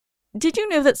Did you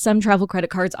know that some travel credit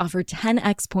cards offer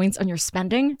 10x points on your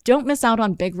spending? Don't miss out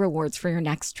on big rewards for your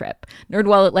next trip.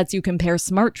 NerdWallet lets you compare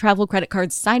smart travel credit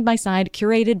cards side by side,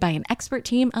 curated by an expert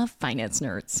team of finance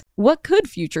nerds. What could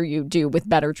future you do with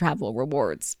better travel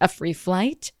rewards? A free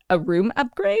flight? A room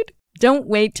upgrade? Don't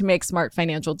wait to make smart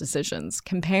financial decisions.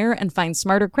 Compare and find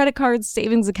smarter credit cards,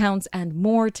 savings accounts, and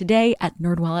more today at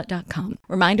nerdwallet.com.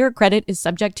 Reminder, credit is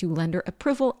subject to lender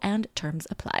approval and terms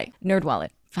apply. NerdWallet.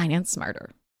 Finance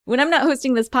smarter. When I'm not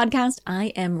hosting this podcast, I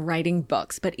am writing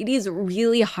books, but it is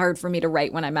really hard for me to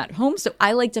write when I'm at home, so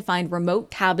I like to find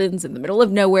remote cabins in the middle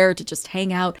of nowhere to just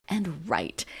hang out and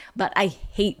write. But I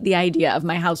hate the idea of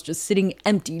my house just sitting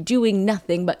empty, doing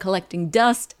nothing but collecting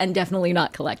dust and definitely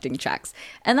not collecting checks.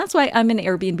 And that's why I'm an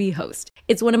Airbnb host.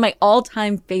 It's one of my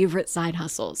all-time favorite side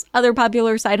hustles. Other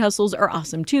popular side hustles are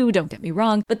awesome too, don't get me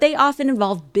wrong, but they often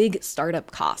involve big startup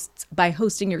costs. By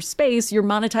hosting your space, you're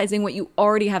monetizing what you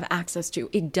already have access to.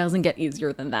 It doesn't get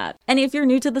easier than that. And if you're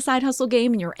new to the side hustle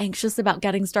game and you're anxious about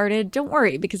getting started, don't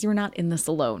worry, because you're not in this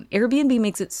alone. Airbnb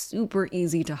makes it super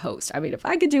easy to host. I mean, if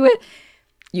I could do it,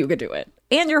 you could do it.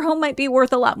 And your home might be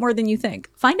worth a lot more than you think.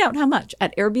 Find out how much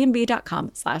at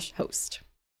airbnb.com/host.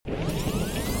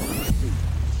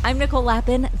 I'm Nicole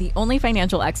Lappin, the only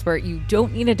financial expert you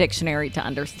don't need a dictionary to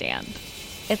understand.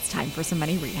 It's time for some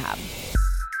money rehab.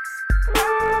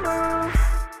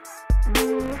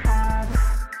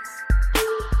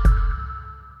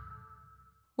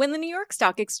 When the New York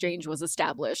Stock Exchange was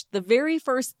established, the very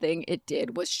first thing it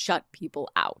did was shut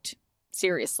people out.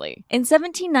 Seriously. In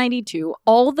 1792,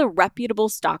 all the reputable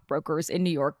stockbrokers in New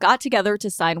York got together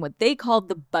to sign what they called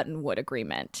the Buttonwood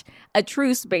Agreement, a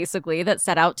truce basically that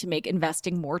set out to make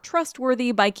investing more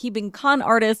trustworthy by keeping con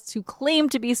artists who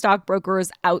claimed to be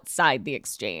stockbrokers outside the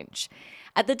exchange.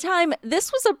 At the time, this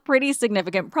was a pretty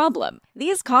significant problem.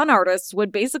 These con artists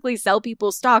would basically sell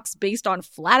people stocks based on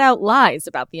flat-out lies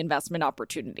about the investment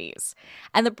opportunities.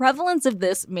 And the prevalence of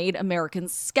this made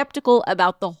Americans skeptical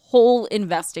about the whole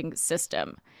investing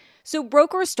system. So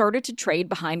brokers started to trade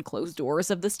behind closed doors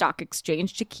of the stock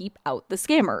exchange to keep out the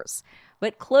scammers.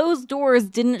 But closed doors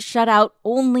didn't shut out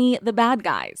only the bad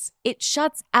guys. It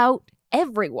shuts out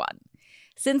everyone.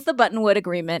 Since the Buttonwood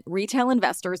Agreement, retail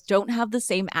investors don't have the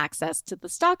same access to the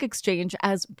stock exchange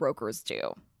as brokers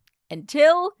do.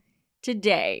 Until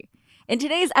today. In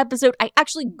today's episode, I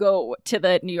actually go to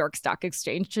the New York Stock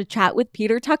Exchange to chat with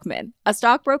Peter Tuchman, a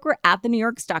stockbroker at the New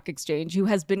York Stock Exchange who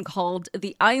has been called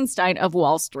the Einstein of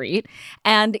Wall Street,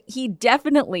 and he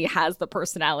definitely has the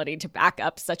personality to back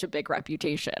up such a big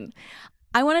reputation.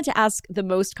 I wanted to ask the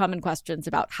most common questions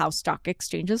about how stock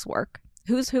exchanges work,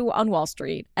 who's who on Wall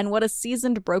Street, and what a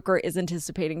seasoned broker is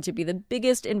anticipating to be the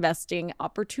biggest investing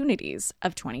opportunities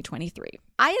of 2023.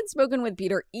 I had spoken with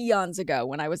Peter eons ago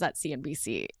when I was at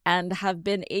CNBC and have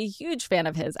been a huge fan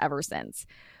of his ever since.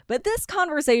 But this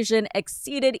conversation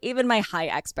exceeded even my high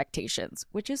expectations,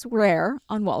 which is rare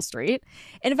on Wall Street.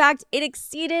 In fact, it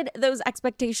exceeded those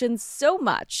expectations so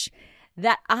much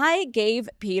that I gave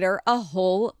Peter a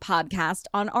whole podcast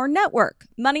on our network,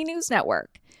 Money News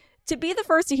Network. To be the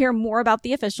first to hear more about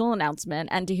the official announcement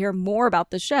and to hear more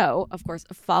about the show, of course,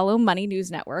 follow Money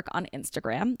News Network on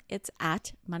Instagram. It's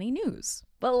at Money News.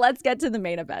 But let's get to the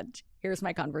main event. Here's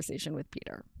my conversation with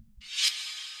Peter.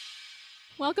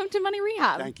 Welcome to Money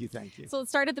Rehab. Thank you. So let's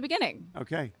start at the beginning.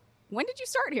 Okay. When did you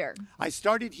start here? I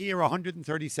started here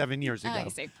 137 years ago. I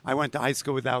see. I went to high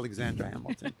school with Alexander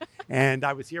Hamilton. And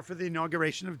I was here for the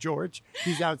inauguration of George.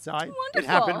 He's outside. Wonderful. It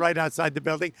happened right outside the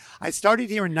building. I started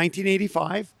here in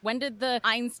 1985. When did the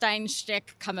Einstein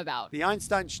shtick come about? The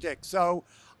Einstein shtick. So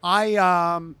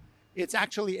it's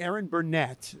actually Erin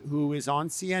Burnett, who is on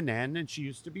CNN, and she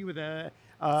used to be with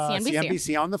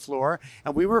CNBC on the floor,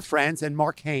 and we were friends. And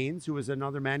Mark Haynes, who was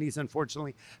another man, he's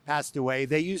unfortunately passed away.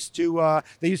 They used to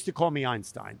call me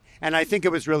Einstein, and I think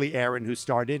it was really Erin who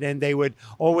started. And they would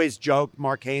always joke.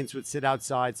 Mark Haynes would sit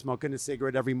outside smoking a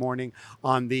cigarette every morning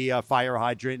on the fire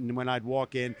hydrant, and when I'd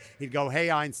walk in, he'd go,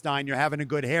 "Hey Einstein, you're having a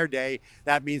good hair day.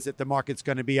 That means that the market's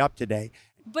going to be up today."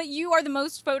 But you are the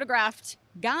most photographed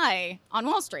guy on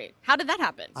Wall Street. How did that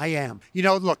happen? I am. You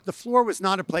know, look, the floor was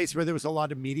not a place where there was a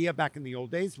lot of media back in the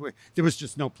old days, where there was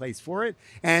just no place for it.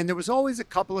 And there was always a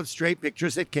couple of straight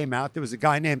pictures that came out. There was a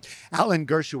guy named Alan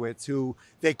Dershowitz who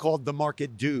they called the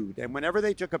market dude. And whenever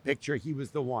they took a picture, he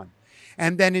was the one.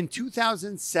 And then in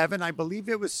 2007, I believe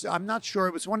it was, I'm not sure,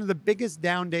 it was one of the biggest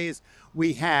down days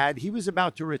we had. He was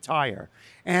about to retire.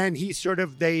 And he sort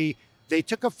of, they They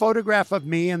took a photograph of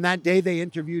me, and that day they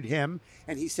interviewed him,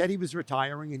 and he said he was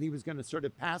retiring and he was going to sort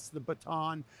of pass the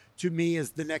baton to me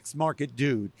as the next market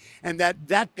dude. And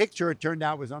that picture, it turned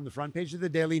out, was on the front page of the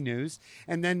Daily News,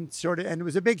 and then and it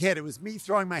was a big hit. It was me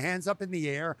throwing my hands up in the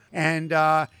air, and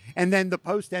then the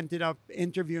Post ended up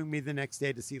interviewing me the next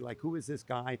day to see, like, who is this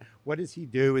guy? What does he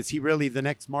do? Is he really the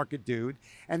next market dude?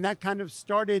 And that kind of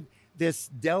started this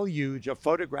deluge of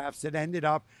photographs that ended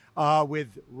up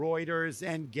with Reuters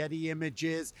and Getty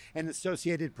Images and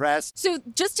Associated Press. So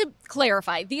just to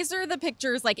clarify, these are the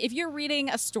pictures, like if you're reading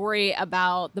a story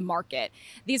about the market,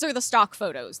 these are the stock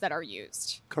photos that are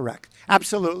used. Correct.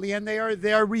 Absolutely. And they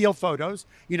are real photos.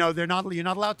 You're not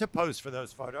allowed to pose for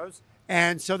those photos.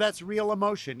 And so that's real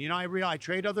emotion. I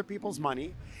trade other people's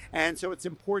money. And so it's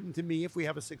important to me if we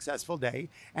have a successful day.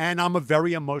 And I'm a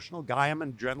very emotional guy. I'm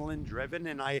adrenaline driven,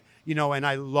 and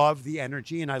I love the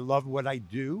energy and I love what I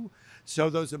do. So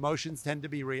those emotions tend to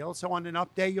be real. So on an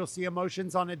up day, you'll see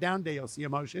emotions. On a down day, you'll see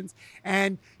emotions.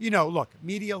 And, look,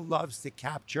 media loves to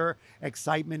capture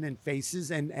excitement and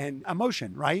faces and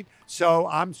emotion, right? So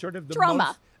I'm sort of the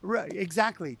drama. Right,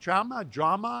 exactly. Trauma,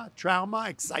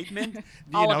 excitement,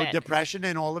 depression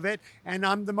and all of it. And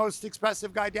I'm the most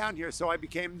expressive guy down here. So I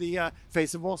became the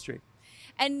face of Wall Street.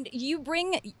 And you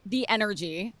bring the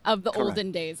energy of the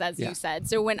olden days, as you said.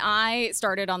 So when I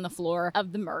started on the floor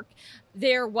of the Merc,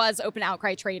 there was open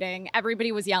outcry trading.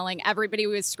 Everybody was yelling. Everybody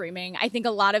was screaming. I think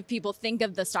a lot of people think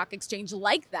of the stock exchange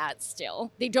like that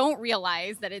still. They don't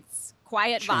realize that it's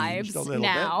quiet vibes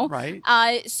now. Bit,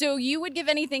 right? So you would give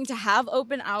anything to have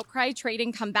open outcry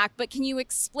trading come back, but can you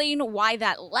explain why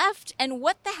that left and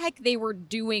what the heck they were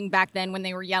doing back then when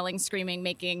they were yelling, screaming,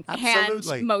 making hand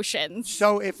motions?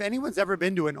 So if anyone's ever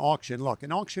been to an auction, look,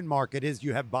 an auction market is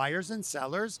you have buyers and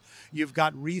sellers. You've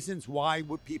got reasons why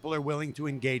people are willing to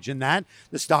engage in that.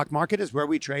 The stock market is where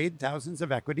we trade thousands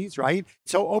of equities, right?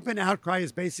 So open outcry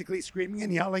is basically screaming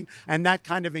and yelling, and that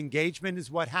kind of engagement is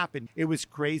what happened. It was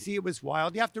crazy. It was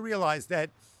wild. You have to realize that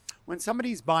when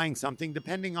somebody's buying something,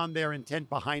 depending on their intent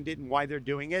behind it and why they're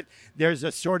doing it, there's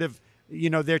a sort of,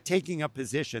 they're taking a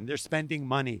position, they're spending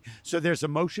money. So there's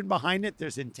emotion behind it,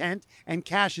 there's intent, and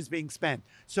cash is being spent.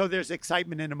 So there's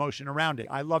excitement and emotion around it.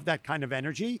 I love that kind of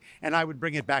energy, and I would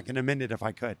bring it back in a minute if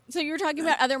I could. So you're talking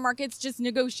about other markets just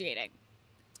negotiating.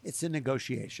 It's a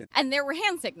negotiation. And there were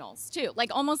hand signals too,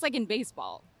 like almost like in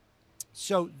baseball.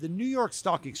 So the New York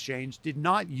Stock Exchange did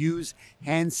not use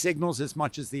hand signals as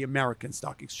much as the American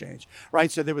Stock Exchange, right?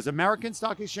 So there was American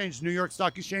Stock Exchange, New York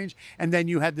Stock Exchange, and then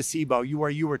you had the SIBO, where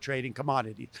you were trading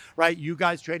commodities, right? You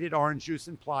guys traded orange juice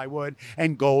and plywood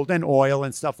and gold and oil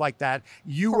and stuff like that.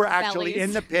 You were actually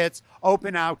in the pits,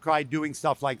 open outcry, doing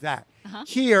stuff like that.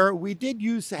 Here, we did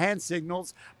use hand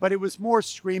signals, but it was more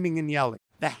screaming and yelling.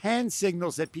 The hand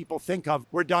signals that people think of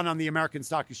were done on the American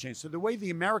Stock Exchange. So the way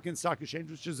the American Stock Exchange,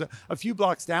 which is a few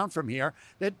blocks down from here,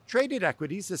 that traded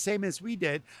equities the same as we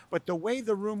did, but the way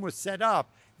the room was set up,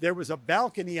 there was a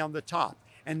balcony on the top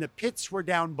and the pits were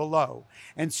down below.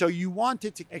 And so you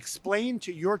wanted to explain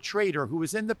to your trader who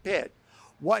was in the pit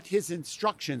what his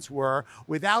instructions were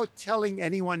without telling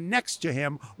anyone next to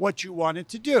him what you wanted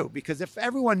to do. Because if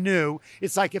everyone knew,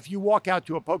 it's like if you walk out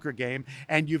to a poker game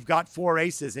and you've got 4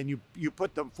 aces and you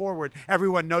put them forward,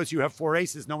 everyone knows you have 4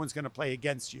 aces, no one's going to play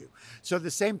against you. So the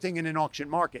same thing in an auction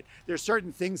market. There's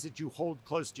certain things that you hold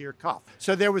close to your cuff.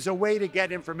 So there was a way to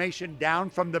get information down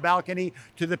from the balcony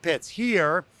to the pits.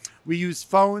 Here, we use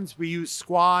phones, we use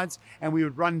squads, and we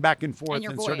would run back and forth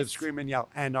and sort of scream and yell,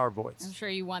 and our voice. I'm sure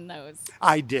you won those.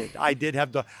 I did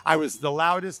have I was the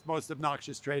loudest, most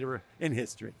obnoxious trader in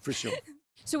history, for sure.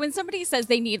 So when somebody says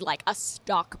they need like a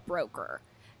stockbroker,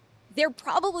 they're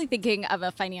probably thinking of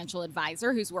a financial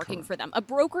advisor who's working for them. A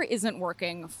broker isn't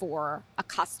working for a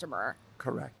customer.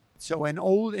 Correct. So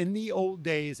in the old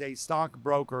days, a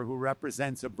stockbroker who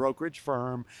represents a brokerage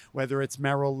firm, whether it's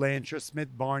Merrill Lynch or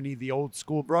Smith Barney, the old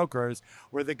school brokers,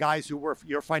 were the guys who were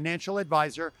your financial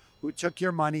advisor, who took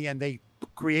your money and they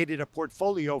created a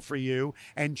portfolio for you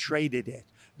and traded it.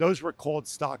 Those were called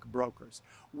stockbrokers.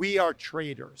 We are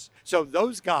traders. So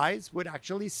those guys would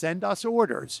actually send us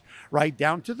orders right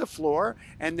down to the floor,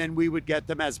 and then we would get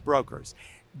them as brokers.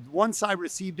 Once I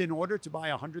received an order to buy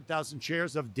 100,000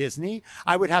 shares of Disney,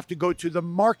 I would have to go to the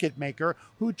market maker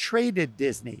who traded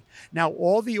Disney. Now,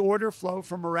 all the order flow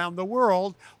from around the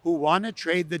world who want to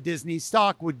trade the Disney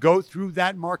stock would go through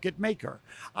that market maker.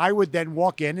 I would then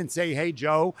walk in and say, hey,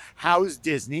 Joe, how's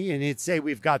Disney? And he'd say,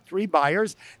 we've got 3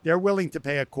 buyers. They're willing to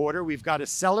pay a quarter. We've got a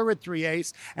seller at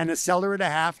 3/8 and a seller at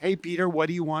 1/2. Hey, Peter, what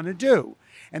do you want to do?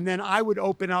 And then I would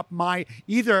open up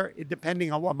either,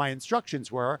 depending on what my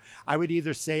instructions were, I would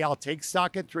either say I'll take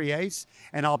stock at 3/8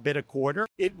 and I'll bid a quarter.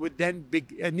 It would then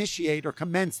initiate or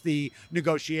commence the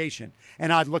negotiation.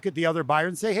 And I'd look at the other buyer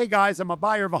and say, hey guys, I'm a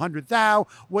buyer of 100,000.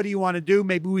 What do you want to do?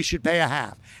 Maybe we should pay a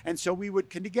half. And so we would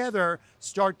together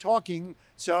start talking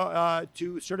to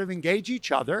sort of engage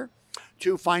each other,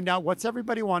 to find out what's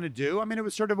everybody want to do. I mean, it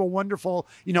was sort of a wonderful,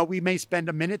 we may spend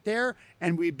a minute there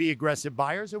and we'd be aggressive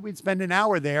buyers, or we'd spend an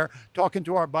hour there talking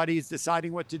to our buddies,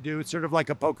 deciding what to do. It's sort of like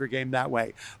a poker game that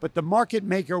way. But the market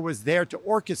maker was there to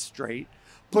orchestrate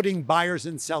putting buyers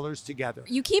and sellers together.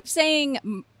 You keep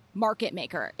saying market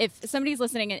maker. If somebody's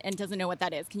listening and doesn't know what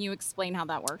that is, can you explain how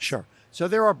that works? Sure. So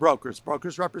there are brokers.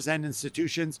 Brokers represent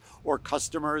institutions or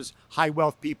customers, high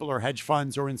wealth people or hedge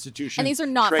funds or institutions. And these are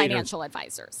not traders. Financial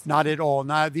advisors. Not at all.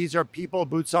 No, these are people,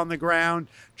 boots on the ground,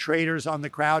 traders on the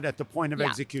crowd at the point of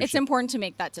execution. It's important to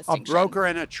make that distinction. A broker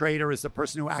and a trader is the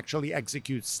person who actually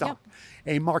executes stock.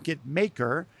 Yep. A market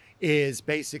maker is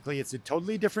basically, it's a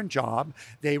totally different job.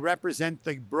 They represent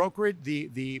the brokerage,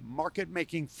 the market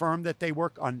making firm that they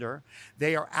work under.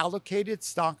 They are allocated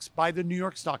stocks by the New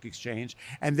York Stock Exchange,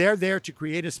 and they're there to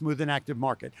create a smooth and active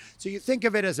market. So you think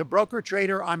of it as a broker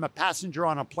trader, I'm a passenger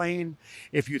on a plane.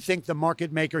 If you think the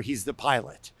market maker, he's the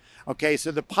pilot. Okay,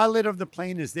 so the pilot of the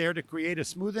plane is there to create a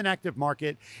smooth and active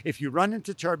market. If you run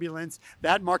into turbulence,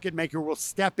 that market maker will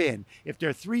step in. If there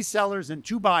are 3 sellers and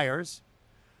 2 buyers,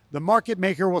 the market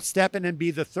maker will step in and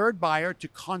be the third buyer to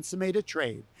consummate a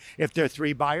trade. If there are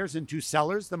 3 buyers and 2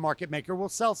 sellers, the market maker will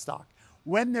sell stock.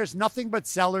 When there's nothing but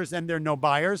sellers and there are no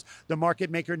buyers, the market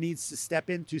maker needs to step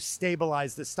in to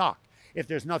stabilize the stock. If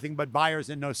there's nothing but buyers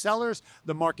and no sellers,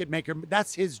 the market maker,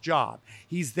 that's his job.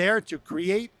 He's there to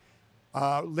create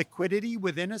liquidity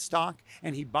within a stock,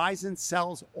 and he buys and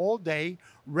sells all day,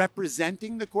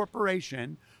 representing the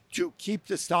corporation to keep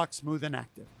the stock smooth and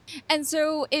active. And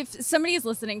so if somebody is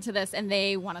listening to this and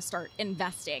they want to start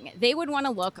investing, they would want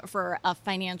to look for a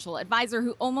financial advisor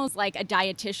who almost like a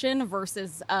dietitian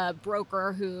versus a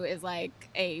broker who is like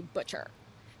a butcher.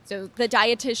 So the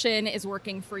dietitian is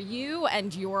working for you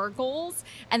and your goals,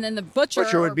 and then the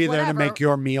butcher would be there to make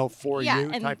your meal for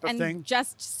you, type of thing. And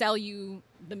just sell you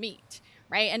the meat.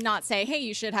 Right? And not say, hey,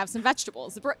 you should have some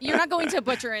vegetables. You're not going to a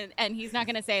butcher and he's not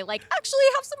going to say, like, actually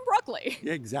have some broccoli.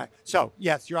 Exactly. So,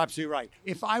 yes, you're absolutely right.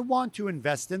 If I want to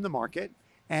invest in the market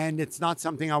and it's not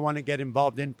something I want to get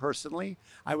involved in personally,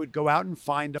 I would go out and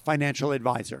find a financial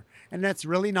advisor. And that's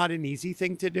really not an easy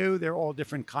thing to do. There are all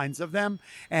different kinds of them.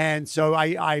 And so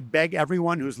I beg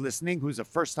everyone who's listening, who's a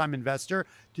first-time investor,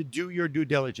 to do your due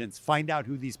diligence. Find out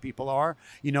who these people are.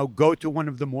 Go to one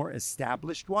of the more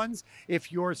established ones if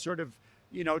you're sort of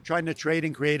trying to trade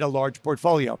and create a large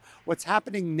portfolio. What's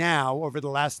happening now over the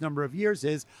last number of years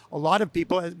is a lot of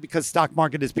people, because stock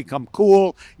market has become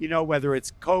cool, whether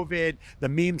it's COVID, the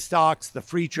meme stocks, the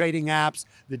free trading apps,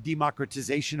 the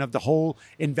democratization of the whole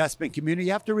investment community,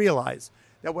 you have to realize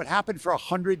that what happened for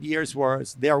 100 years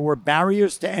was there were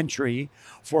barriers to entry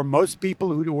for most people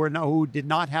who did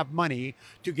not have money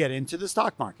to get into the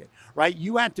stock market, right?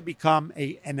 You had to become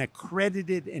an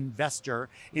accredited investor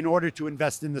in order to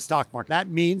invest in the stock market. That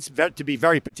means, to be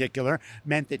very particular,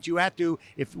 meant that you had to,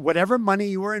 if whatever money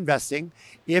you were investing,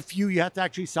 you had to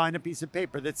actually sign a piece of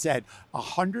paper that said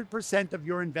 100% of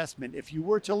your investment, if you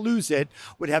were to lose it,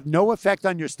 would have no effect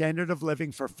on your standard of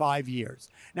living for 5 years.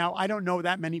 Now, I don't know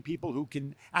that many people who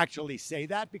can actually say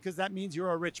that, because that means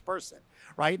you're a rich person,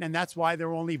 right? And that's why there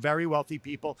are only very wealthy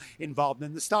people involved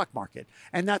in the stock market.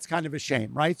 And that's kind of a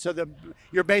shame, right? So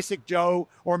your basic Joe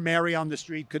or Mary on the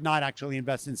street could not actually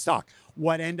invest in stock.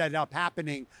 What ended up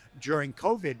happening during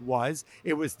COVID was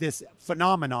this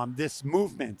phenomenon, this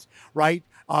movement, right?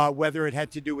 Whether it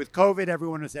had to do with COVID,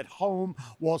 everyone was at home,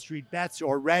 Wall Street Bets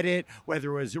or Reddit,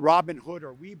 whether it was Robinhood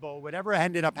or Webull, whatever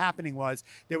ended up happening was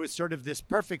there was sort of this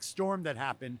perfect storm that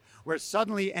happened where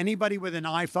suddenly anybody with an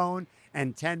iPhone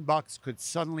and $10 could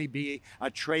suddenly be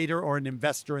a trader or an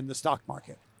investor in the stock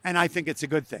market. And I think it's a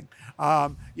good thing.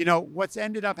 What's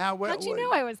ended up how... How'd you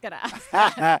know I was going to ask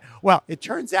that? Well, it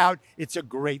turns out it's a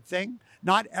great thing.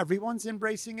 Not everyone's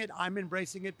embracing it. I'm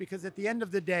embracing it because at the end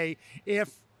of the day,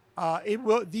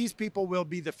 these people will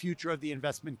be the future of the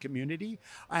investment community.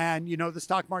 And, the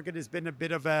stock market has been a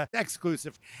bit of a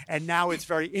exclusive, and now it's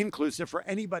very inclusive for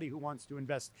anybody who wants to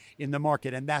invest in the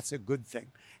market. And that's a good thing.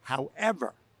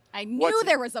 However, I knew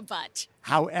there was a but.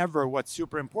 However, what's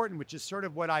super important, which is sort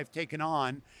of what I've taken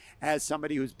on as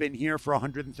somebody who's been here for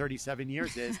 137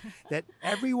 years, is that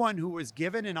everyone who was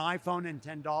given an iPhone and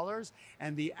 $10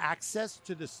 and the access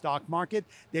to the stock market,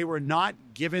 they were not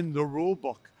given the rule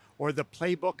book or the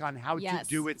playbook on how Yes. to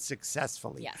do it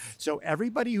successfully. Yes. So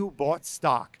everybody who bought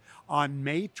stock on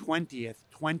May 20th,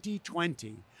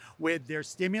 2020, with their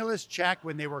stimulus check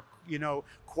when they were,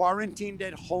 quarantined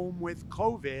at home with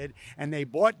COVID, and they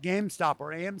bought GameStop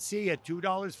or AMC at $2,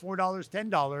 $4,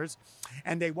 $10,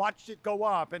 and they watched it go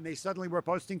up, and they suddenly were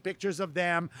posting pictures of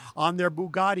them on their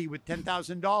Bugatti with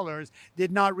 $10,000,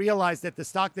 did not realize that the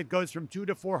stock that goes from 2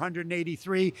 to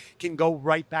 483 can go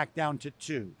right back down to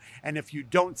 2. And if you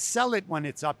don't sell it when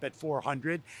it's up at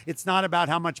 400, it's not about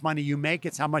how much money you make,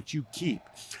 it's how much you keep.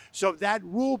 So that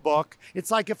rule book, it's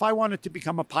like if I wanted to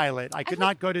become a pilot, I could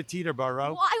not go to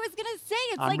Teterboro. Well, I was going to say,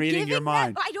 it's I'm like reading your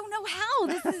mind. I don't know how.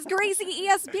 This is crazy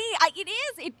ESP. It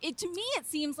is. To me, it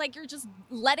seems like you're just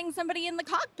letting somebody in the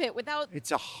cockpit without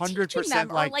It's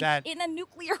 100% like that. in a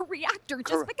nuclear reactor.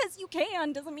 Just because you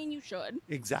can doesn't mean you should.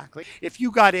 Exactly. If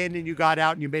you got in and you got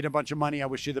out and you made a bunch of money, I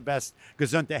wish you the best.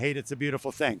 Gesundheit, hate, it's a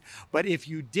beautiful thing. But if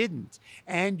you didn't,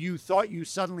 and you thought you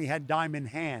suddenly had diamond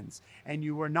hands, and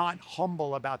you were not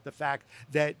humble about the fact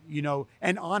that,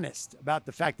 and honest about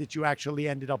the fact that you actually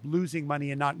ended up losing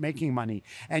money and not making money,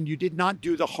 and you did not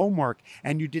do the homework,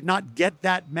 and you did not get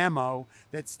that memo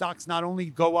that stocks not only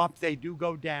go up, they do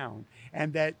go down,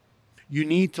 and that you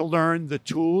need to learn the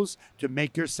tools to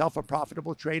make yourself a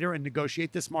profitable trader and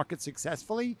negotiate this market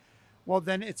successfully, well,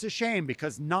 then it's a shame,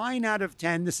 because 9 out of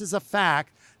 10, this is a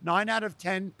fact, 9 out of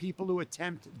 10 people who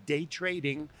attempt day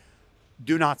trading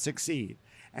do not succeed.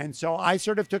 And so I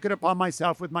sort of took it upon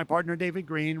myself with my partner, David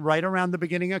Green, right around the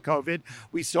beginning of COVID.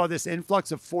 We saw this influx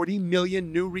of 40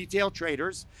 million new retail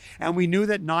traders, and we knew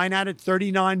that 9 out of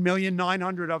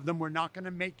 39,900,000 of them were not going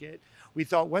to make it. We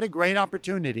thought, what a great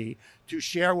opportunity to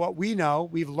share what we know,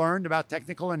 we've learned about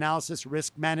technical analysis,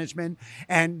 risk management,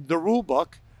 and the rule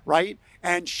book, right?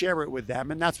 And share it with them.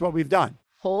 And that's what we've done.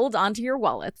 Hold on to your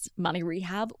wallets. Money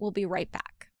Rehab will be right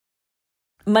back.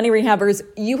 Money rehabbers,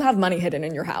 you have money hidden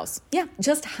in your house. Yeah,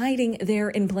 just hiding there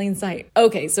in plain sight.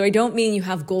 Okay, so I don't mean you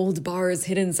have gold bars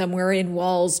hidden somewhere in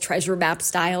walls, treasure map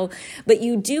style, but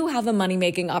you do have a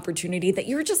money-making opportunity that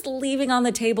you're just leaving on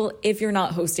the table if you're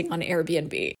not hosting on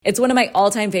Airbnb. It's one of my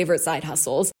all-time favorite side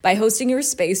hustles. By hosting your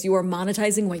space, you are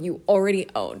monetizing what you already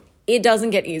own. It doesn't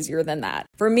get easier than that.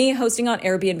 For me, hosting on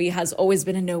Airbnb has always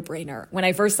been a no-brainer. When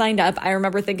I first signed up, I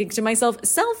remember thinking to myself,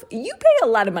 Self, you pay a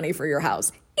lot of money for your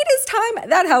house. It is time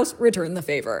that house returned the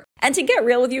favor. And to get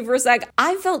real with you for a sec,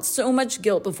 I felt so much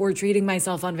guilt before treating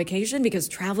myself on vacation because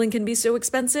traveling can be so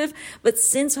expensive. But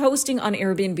since hosting on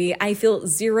Airbnb, I feel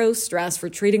zero stress for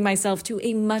treating myself to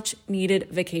a much needed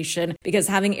vacation because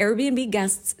having Airbnb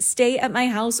guests stay at my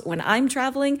house when I'm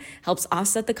traveling helps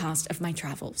offset the cost of my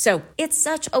travel. So it's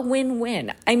such a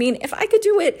win-win. I mean, if I could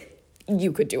do it,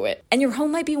 you could do it. And your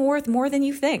home might be worth more than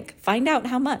you think. Find out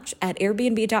how much at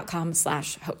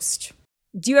airbnb.com/host.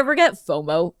 Do you ever get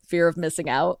FOMO, fear of missing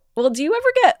out? Well, do you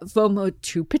ever get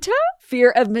FOMO-tupita, fear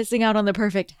of missing out on the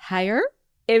perfect hire?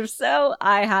 If so,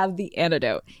 I have the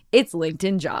antidote. It's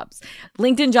LinkedIn Jobs.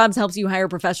 LinkedIn Jobs helps you hire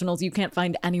professionals you can't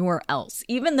find anywhere else,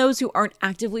 even those who aren't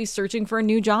actively searching for a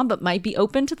new job but might be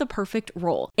open to the perfect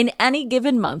role. In any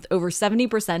given month, over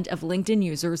 70% of LinkedIn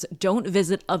users don't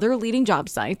visit other leading job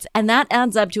sites, and that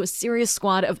adds up to a serious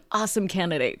squad of awesome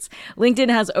candidates. LinkedIn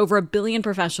has over 1 billion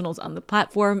professionals on the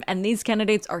platform, and these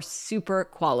candidates are super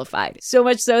qualified. So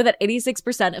much so that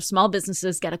 86% of small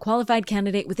businesses get a qualified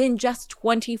candidate within just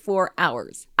 24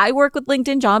 hours. I work with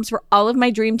LinkedIn Jobs for all of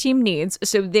my dream team needs,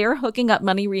 so they're hooking up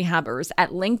money rehabbers at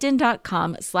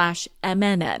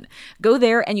linkedin.com/MNN. Go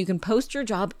there and you can post your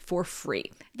job for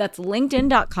free. That's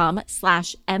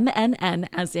linkedin.com/MNN,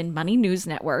 as in Money News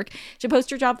Network, to post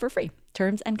your job for free.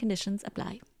 Terms and conditions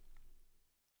apply.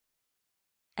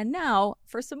 And now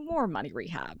for some more money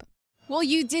rehab. Well,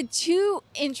 you did two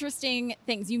interesting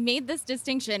things. You made this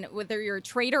distinction whether you're a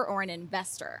trader or an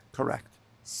investor. Correct.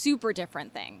 Super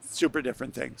different things. Super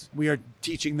different things. We are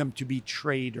teaching them to be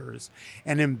traders.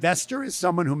 An investor is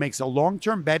someone who makes a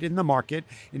long-term bet in the market,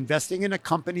 investing in a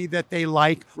company that they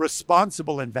like,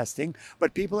 responsible investing.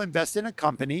 But people invest in a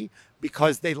company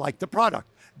because they like the product.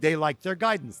 They like their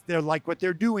guidance. They like what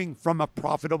they're doing from a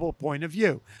profitable point of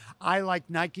view. I like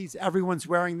Nikes. Everyone's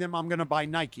wearing them. I'm going to buy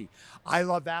Nike. I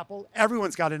love Apple.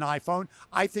 Everyone's got an iPhone.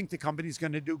 I think the company's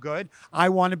going to do good. I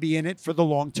want to be in it for the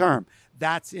long term.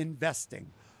 That's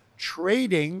investing.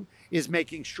 Trading is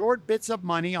making short bits of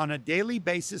money on a daily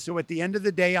basis. So at the end of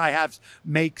the day, I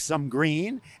make some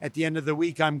green. At the end of the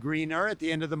week, I'm greener. At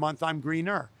the end of the month, I'm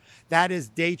greener. That is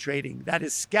day trading. That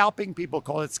is scalping. People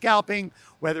call it scalping,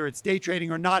 whether it's day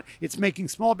trading or not. It's making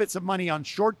small bits of money on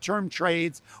short-term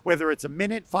trades, whether it's a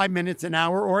minute, 5 minutes, an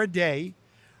hour, or a day,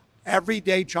 every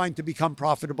day trying to become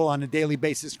profitable on a daily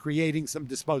basis, creating some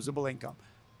disposable income.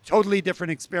 Totally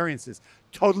different experiences,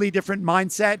 totally different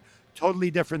mindset, totally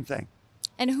different thing.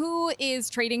 And who is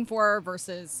trading for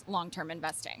versus long-term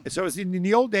investing? So in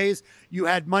the old days, you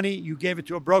had money, you gave it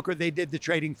to a broker, they did the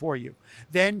trading for you.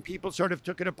 Then people sort of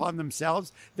took it upon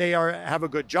themselves. They have a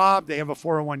good job, they have a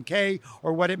 401k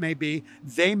or what it may be.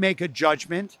 They make a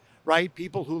judgment, right?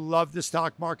 People who love the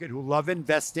stock market, who love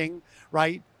investing,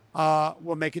 right,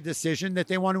 will make a decision that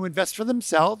they want to invest for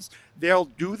themselves. They'll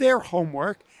do their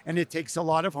homework, and it takes a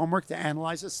lot of homework to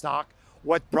analyze a stock,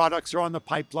 what products are on the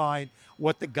pipeline,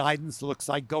 what the guidance looks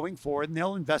like going forward, and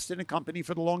they'll invest in a company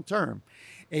for the long term.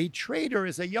 A trader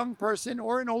is a young person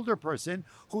or an older person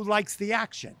who likes the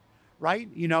action, right?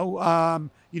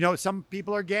 Some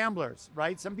people are gamblers,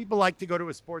 right? Some people like to go to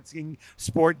a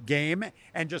sport game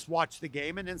and just watch the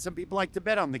game, and then some people like to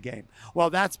bet on the game. Well,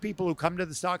 that's people who come to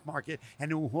the stock market and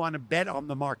who want to bet on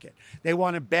the market. They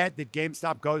want to bet that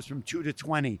GameStop goes from 2 to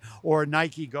 20, or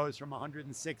Nike goes from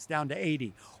 106 down to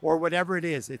 80, or whatever it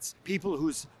is. It's people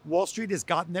whose Wall Street has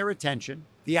gotten their attention.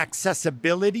 The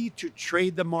accessibility to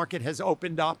trade the market has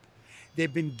opened up.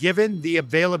 They've been given the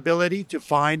availability to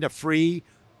find a free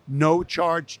no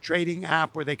charge trading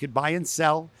app where they could buy and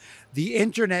sell. The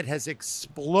internet has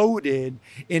exploded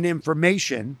in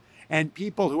information, and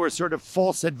people who are sort of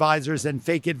false advisors and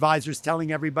fake advisors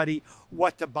telling everybody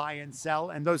what to buy and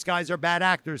sell. And those guys are bad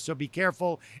actors. So be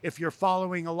careful if you're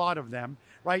following a lot of them,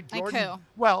 right? Jordan? Like who?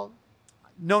 Well,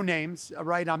 no names,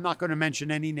 right? I'm not going to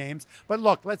mention any names. But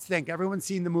look, let's think. Everyone's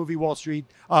seen the movie Wall Street,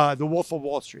 The Wolf of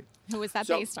Wall Street. Who was that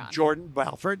based on? Jordan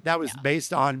Belfort. That was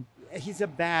based on. He's a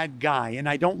bad guy, and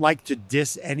I don't like to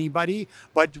diss anybody,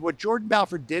 but what Jordan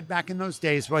Belfort did back in those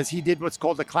days was he did what's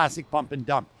called a classic pump and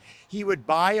dump. He would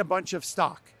buy a bunch of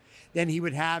stock. Then he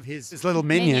would have his little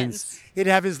minions. He'd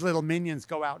have his little minions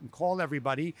go out and call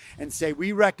everybody and say,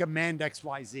 we recommend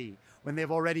XYZ, when they've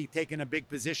already taken a big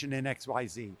position in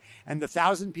XYZ. And the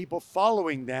 1,000 people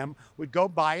following them would go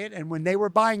buy it, and when they were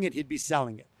buying it, he'd be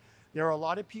selling it. There are a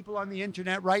lot of people on the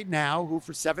internet right now who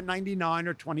for $7.99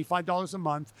 or $25 a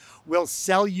month will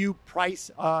sell you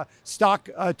stock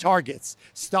targets,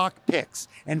 stock picks,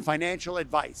 and financial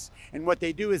advice. And what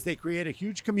they do is they create a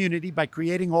huge community by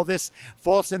creating all this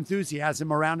false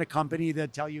enthusiasm around a company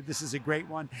that tell you this is a great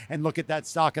one and look at that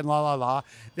stock and la, la, la.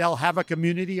 They'll have a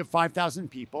community of 5,000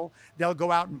 people. They'll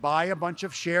go out and buy a bunch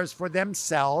of shares for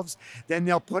themselves. Then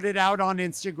they'll put it out on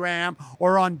Instagram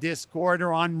or on Discord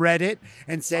or on Reddit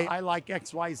and say, I like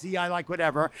XYZ, I like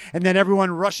whatever. And then everyone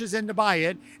rushes in to buy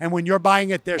it. And when you're buying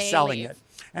it, they're selling it.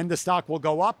 And the stock will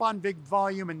go up on big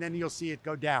volume, and then you'll see it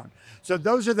go down. So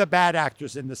those are the bad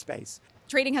actors in the space.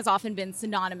 Trading has often been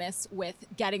synonymous with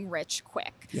getting rich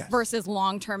quick versus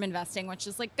long-term investing, which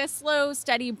is like this slow,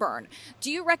 steady burn. Do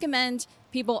you recommend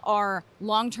people are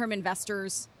long-term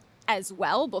investors as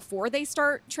well before they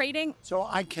start trading? So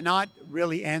I cannot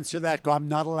really answer that. I'm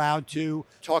not allowed to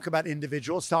talk about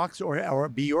individual stocks or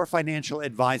be your financial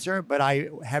advisor, but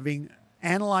having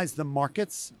analyzed the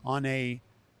markets on a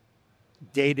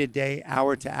day-to-day,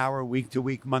 hour-to-hour,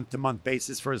 week-to-week, month-to-month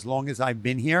basis for as long as I've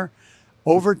been here,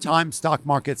 over time, stock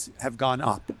markets have gone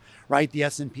up, right? The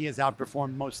S&P has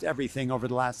outperformed most everything over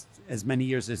the last as many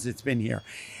years as it's been here.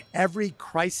 Every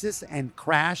crisis and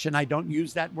crash, and I don't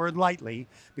use that word lightly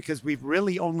because we've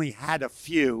really only had a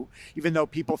few, even though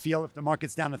people feel if the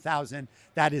market's down 1,000,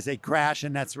 that is a crash,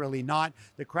 and that's really not.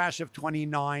 The crash of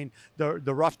 29,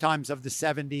 the rough times of the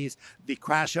 70s, the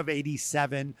crash of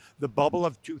 87, the bubble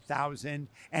of 2000,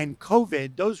 and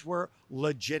COVID, those were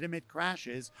legitimate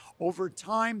crashes. Over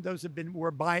time, those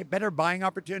were better buying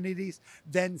opportunities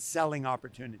than selling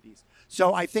opportunities.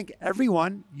 So I think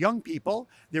everyone, young people,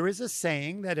 there is a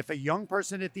saying that if a young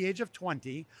person at the age of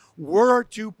 20 were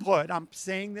to put, I'm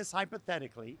saying this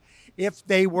hypothetically, if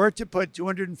they were to put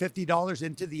 $250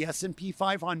 into the S&P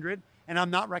 500, and I'm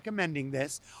not recommending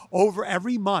this, over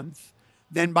every month,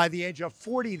 then by the age of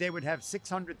 40, they would have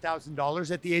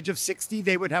 $600,000. At the age of 60,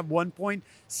 they would have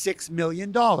 $1.6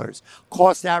 million,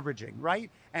 cost averaging,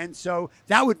 right? And so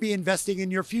that would be investing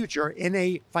in your future in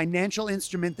a financial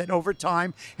instrument that over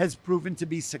time has proven to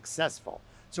be successful.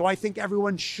 So I think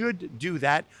everyone should do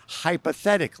that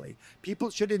hypothetically.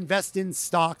 People should invest in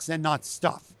stocks and not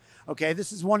stuff. Okay,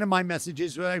 this is one of my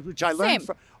messages, which I learned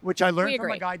from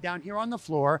a guy down here on the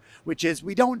floor, which is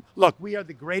we are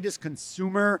the greatest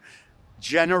consumer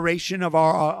generation of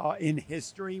our in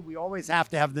history. We always have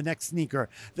to have the next sneaker,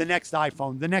 the next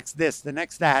iPhone, the next this, the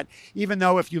next that. Even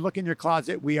though if you look in your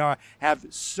closet, we have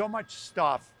so much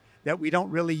stuff that we don't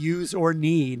really use or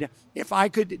need. If I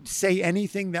could say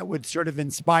anything that would sort of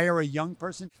inspire a young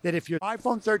person, that if your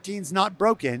iPhone 13 is not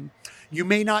broken, You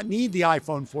may not need the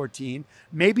iPhone 14.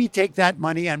 Maybe take that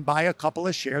money and buy a couple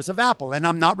of shares of Apple. And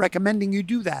I'm not recommending you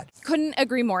do that. Couldn't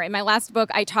agree more. In my last book,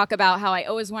 I talk about how I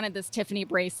always wanted this Tiffany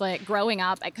bracelet. Growing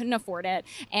up, I couldn't afford it.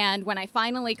 And when I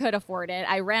finally could afford it,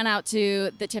 I ran out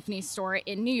to the Tiffany store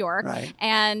in New York. Right.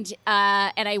 And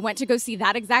I went to go see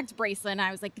that exact bracelet. And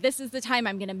I was like, this is the time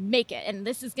I'm going to make it. And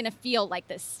this is going to feel like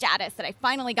this status that I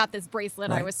finally got this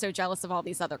bracelet. Right. I was so jealous of all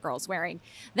these other girls wearing.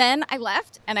 Then I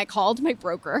left and I called my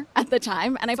broker at the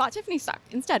time and I bought Tiffany stock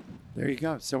instead. There you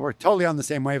go. So we're totally on the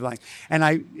same wavelength.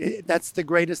 And that's the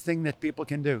greatest thing that people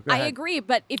can do. Go ahead. I agree.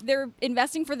 But if they're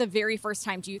investing for the very first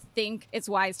time, do you think it's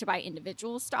wise to buy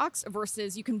individual stocks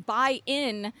versus you can buy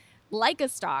in like a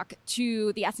stock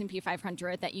to the S&P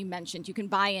 500 that you mentioned? You can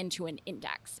buy into an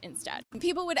index instead.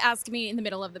 People would ask me in the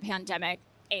middle of the pandemic,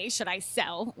 should I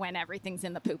sell when everything's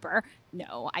in the pooper?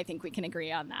 No, I think we can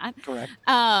agree on that. Correct.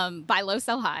 Buy low,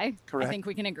 sell high. Correct. I think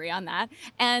we can agree on that.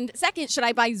 And second, should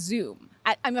I buy Zoom?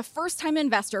 I'm a first-time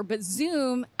investor, but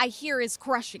Zoom, I hear, is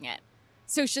crushing it.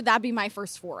 So should that be my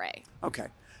first foray? Okay.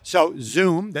 So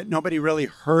Zoom, that nobody really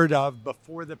heard of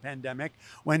before the pandemic,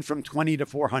 went from 20 to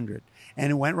 400. And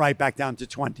it went right back down to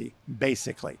 20,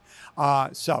 basically.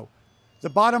 So the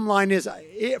bottom line is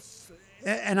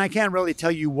and I can't really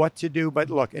tell you what to do, but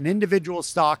look, an individual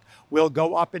stock will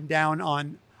go up and down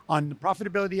on the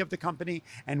profitability of the company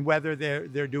and whether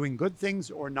they're doing good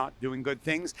things or not doing good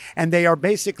things. And they are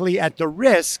basically at the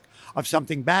risk of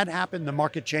something bad happen, the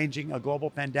market changing, a global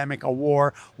pandemic, a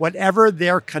war, whatever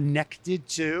they're connected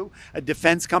to. A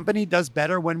defense company does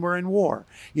better when we're in war.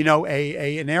 You know,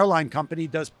 an airline company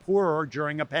does poorer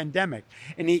during a pandemic.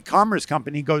 An e-commerce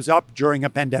company goes up during a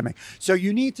pandemic. So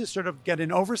you need to sort of get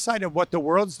an oversight of what the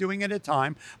world's doing at a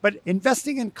time. But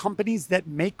investing in companies that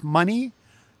make money,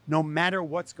 no matter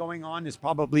what's going on, is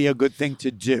probably a good thing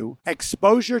to do.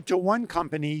 Exposure to one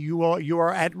company, you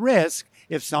are at risk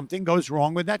if something goes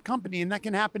wrong with that company. And that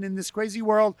can happen in this crazy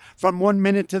world from 1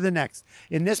 minute to the next.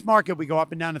 In this market, we go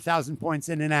up and down 1,000 points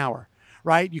in an hour,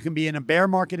 right? You can be in a bear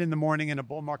market in the morning and a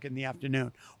bull market in the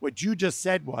afternoon. What you just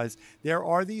said was there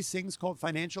are these things called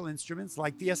financial instruments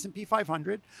like the S&P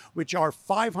 500, which are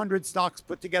 500 stocks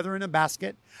put together in a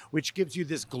basket, which gives you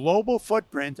this global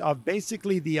footprint of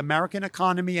basically the American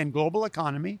economy and global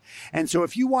economy. And so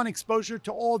if you want exposure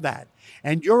to all that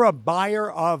and you're a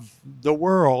buyer of the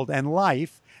world and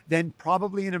life, then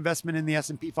probably an investment in the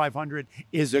S&P 500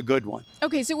 is a good one.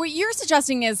 Okay, so what you're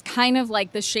suggesting is kind of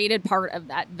like the shaded part of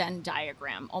that Venn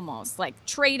diagram, almost like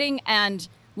trading and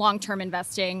long-term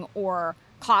investing or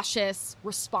cautious,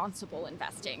 responsible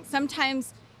investing.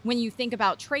 Sometimes when you think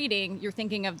about trading, you're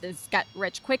thinking of this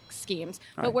get-rich-quick schemes,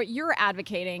 but Right. what you're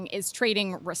advocating is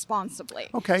trading responsibly.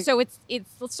 Okay. So it's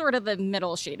sort of the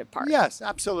middle shaded part. Yes,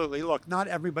 absolutely. Look, not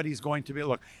everybody's going to be,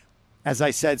 as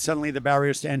I said, suddenly the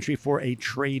barriers to entry for a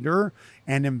trader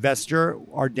and investor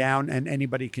are down and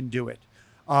anybody can do it.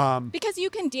 Because you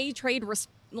can day trade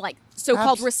like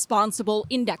so-called responsible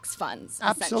index funds.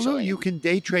 Absolutely. You can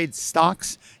day trade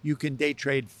stocks, you can day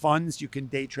trade funds, you can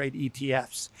day trade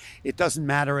ETFs. It doesn't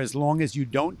matter as long as you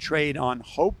don't trade on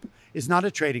hope. Is not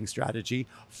a trading strategy.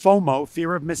 FOMO,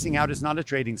 fear of missing out, is not a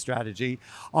trading strategy.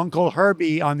 Uncle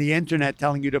Herbie on the internet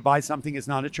telling you to buy something is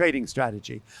not a trading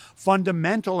strategy.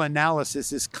 Fundamental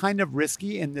analysis is kind of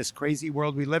risky in this crazy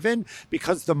world we live in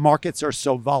because the markets are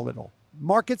so volatile.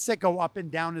 Markets that go up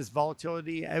and down as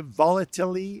volatility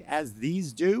as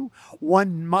these do,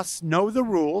 one must know the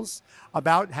rules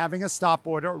about having a stop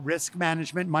order, risk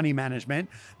management, money management,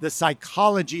 the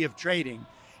psychology of trading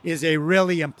is a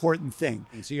really important thing.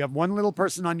 So you have one little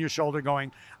person on your shoulder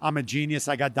going, I'm a genius,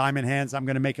 I got diamond hands, I'm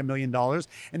going to make $1 million.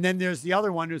 And then there's the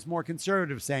other one who's more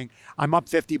conservative saying, I'm up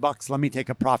 $50, let me take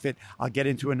a profit, I'll get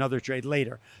into another trade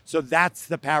later. So that's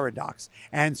the paradox.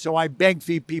 And so I beg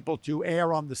people to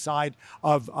err on the side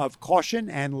of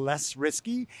caution and less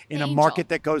risky in a market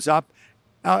that goes up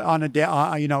on a day,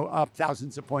 up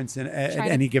thousands of points at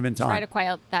any given time. Try to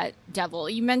quiet that devil.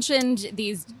 You mentioned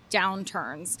these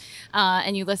downturns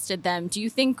and you listed them. Do you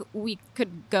think we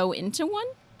could go into one?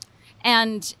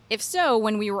 And if so,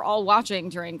 when we were all watching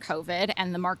during COVID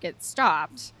and the market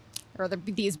stopped, or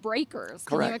these breakers,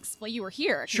 Correct. Can you explain? You were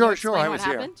here. Can Sure, you explain I what was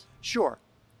happened? here. Sure.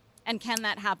 And can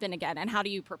that happen again? And how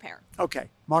do you prepare? Okay.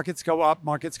 Markets go up,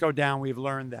 markets go down. We've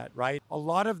learned that, right? A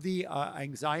lot of the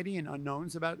anxiety and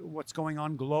unknowns about what's going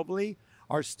on globally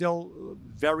are still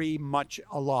very much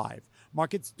alive.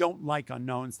 Markets don't like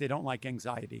unknowns. They don't like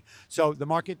anxiety. So the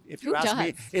market, if you ask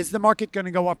me, is the market going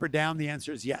to go up or down? The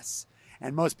answer is yes.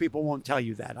 And most people won't tell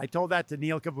you that. I told that to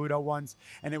Neil Cavuto once,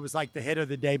 and it was like the hit of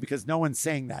the day because no one's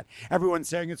saying that. Everyone's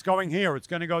saying it's going here, it's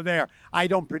going to go there. I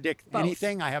don't predict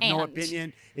anything. I have no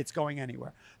opinion. It's going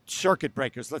anywhere. circuit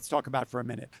breakers, let's talk about for a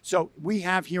minute. So we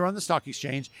have here on the stock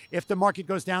exchange, if the market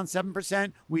goes down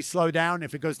 7%, we slow down.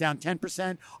 If it goes down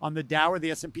 10% on the Dow or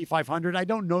the S&P 500, I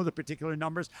don't know the particular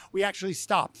numbers, we actually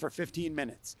stop for 15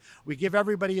 minutes. We give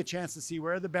everybody a chance to see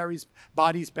where the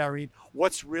body's buried,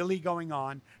 what's really going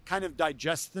on, kind of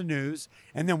digest the news,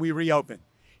 and then we reopen.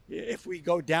 If we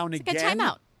go down again... It's like a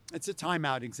timeout. It's a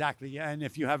timeout, exactly. Yeah. And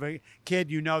if you have a kid,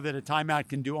 you know that a timeout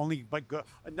can do only but good,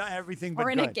 not everything but good.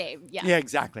 Or in a game, yeah. Yeah,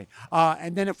 exactly.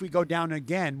 And then if we go down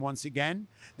again, once again,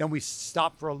 then we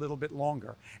stop for a little bit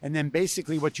longer. And then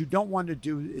basically what you don't want to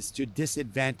do is to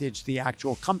disadvantage the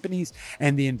actual companies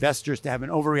and the investors to have an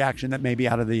overreaction that may be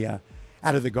out of the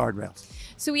guardrails.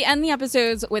 So we end the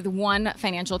episodes with one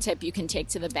financial tip you can take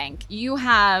to the bank. You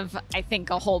have, I think,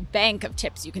 a whole bank of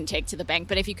tips you can take to the bank,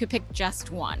 but if you could pick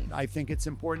just one. I think it's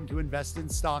important to invest in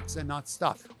stocks and not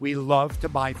stuff. We love to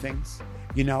buy things.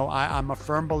 You know, I'm a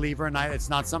firm believer, and it's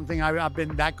not something I've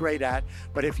been that great at,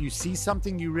 but if you see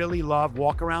something you really love,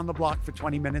 walk around the block for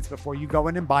 20 minutes before you go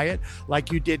in and buy it,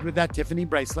 like you did with that Tiffany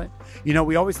bracelet. You know,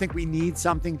 we always think we need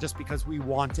something just because we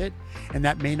want it, and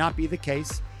that may not be the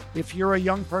case. If you're a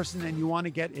young person and you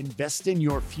want to invest in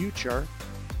your future,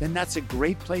 then that's a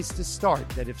great place to start.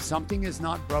 That if something is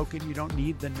not broken, you don't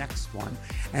need the next one.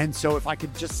 And so if I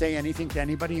could just say anything to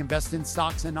anybody, invest in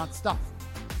stocks and not stuff.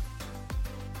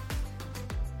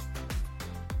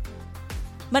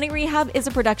 Money Rehab is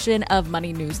a production of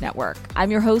Money News Network.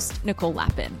 I'm your host, Nicole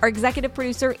Lappin. Our executive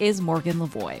producer is Morgan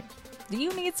Lavoie. Do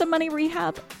you need some money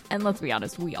rehab? And let's be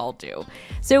honest, we all do.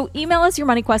 So email us your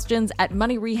money questions at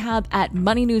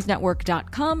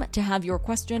moneyrehab@moneynewsnetwork.com to have your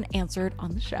question answered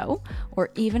on the show, or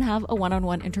even have a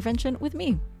one-on-one intervention with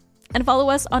me. And follow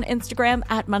us on Instagram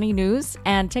at Money News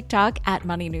and TikTok at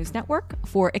Money News Network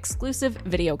for exclusive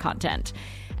video content.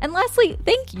 And lastly,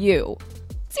 thank you.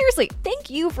 Seriously, thank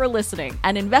you for listening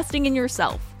and investing in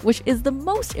yourself, which is the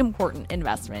most important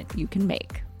investment you can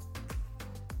make.